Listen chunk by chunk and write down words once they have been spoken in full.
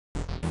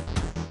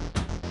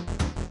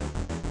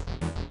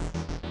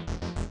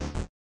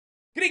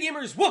G'day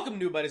gamers, welcome to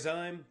New by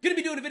Design. Gonna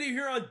be doing a video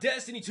here on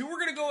Destiny 2. We're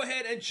gonna go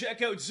ahead and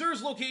check out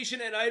Xur's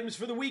location and items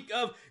for the week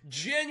of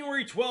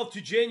January 12th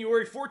to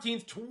January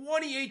 14th,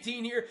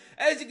 2018 here.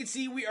 As you can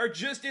see, we are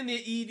just in the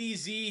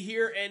EDZ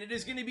here, and it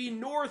is gonna be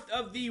north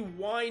of the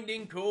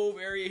Winding Cove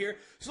area here.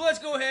 So let's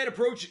go ahead,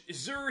 approach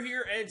Xur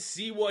here, and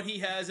see what he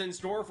has in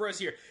store for us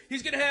here.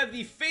 He's gonna have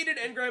the Faded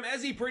Engram,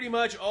 as he pretty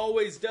much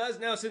always does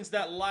now since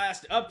that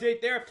last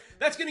update there.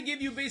 That's gonna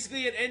give you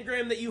basically an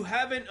Engram that you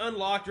haven't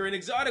unlocked, or an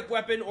exotic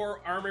weapon, or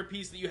armor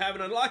piece that you haven't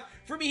unlocked.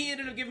 For me, he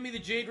ended up giving me the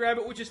Jade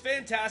Rabbit, which is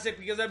fantastic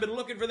because I've been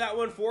looking for that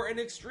one for an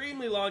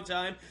extremely long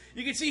time.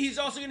 You can see he's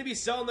also going to be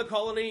selling the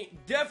colony.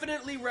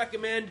 Definitely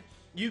recommend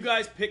you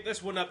guys pick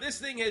this one up. This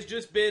thing has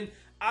just been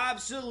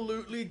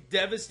absolutely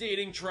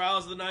devastating.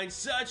 Trials of the Nine,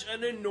 such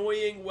an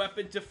annoying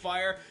weapon to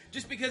fire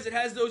just because it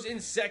has those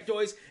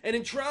insectoids. And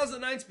in Trials of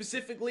the Nine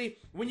specifically,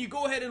 when you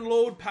go ahead and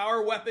load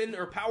power weapon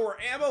or power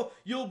ammo,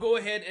 you'll go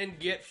ahead and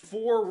get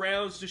 4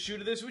 rounds to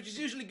shoot at this, which is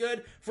usually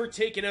good for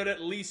taking out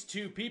at least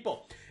 2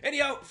 people.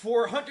 Anyhow,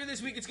 for Hunter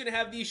this week, it's going to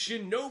have the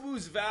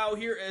Shinobu's Vow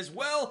here as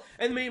well,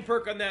 and the main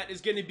perk on that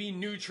is going to be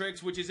New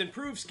Tricks, which is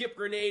improved skip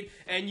grenade,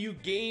 and you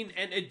gain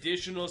an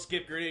additional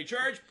skip grenade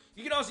charge.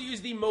 You can also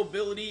use the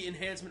mobility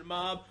enhancement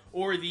mob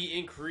or the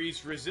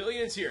increased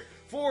resilience here.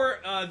 For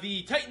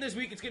the Titan this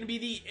week, it's going to be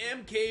the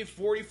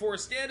MK44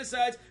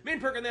 stand-asides. Main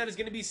perk on that is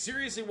going to be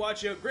Seriously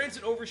Watch Out. Grants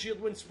an overshield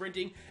when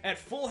sprinting at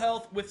full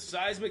health with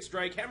Seismic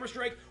Strike, Hammer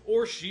Strike,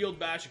 or Shield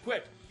Bash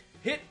equipped.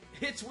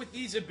 Hits with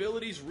these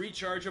abilities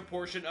recharge a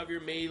portion of your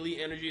melee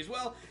energy as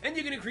well, and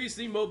you can increase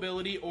the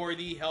mobility or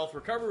the health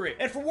recovery rate.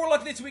 And for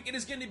Warlock this week, it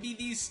is going to be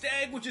the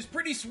Stag, which is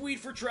pretty sweet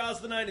for Trials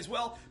of the Nine as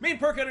well. Main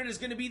perk on it is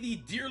going to be the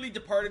Dearly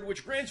Departed,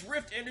 which grants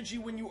Rift energy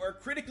when you are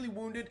critically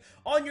wounded.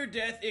 On your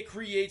death, it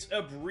creates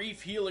a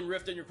brief healing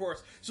rift on your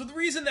course. So the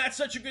reason that's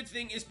such a good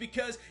thing is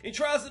because in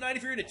Trials of the Nine,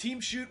 if you're in a team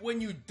shoot, when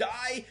you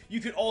die,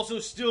 you can also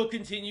still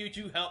continue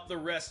to help the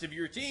rest of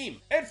your team.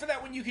 And for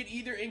that one, you can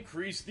either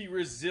increase the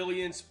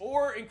resilience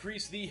or increase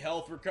the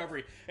health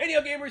recovery. Anyhow,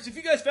 gamers, if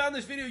you guys found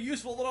this video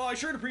useful at all, I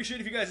sure would appreciate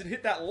if you guys would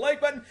hit that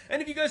like button.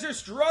 And if you guys are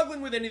struggling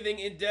with anything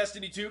in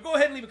Destiny 2, go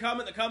ahead and leave a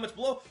comment in the comments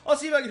below. I'll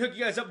see if I can hook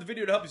you guys up with the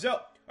video to help you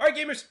out. Alright,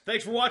 gamers,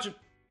 thanks for watching.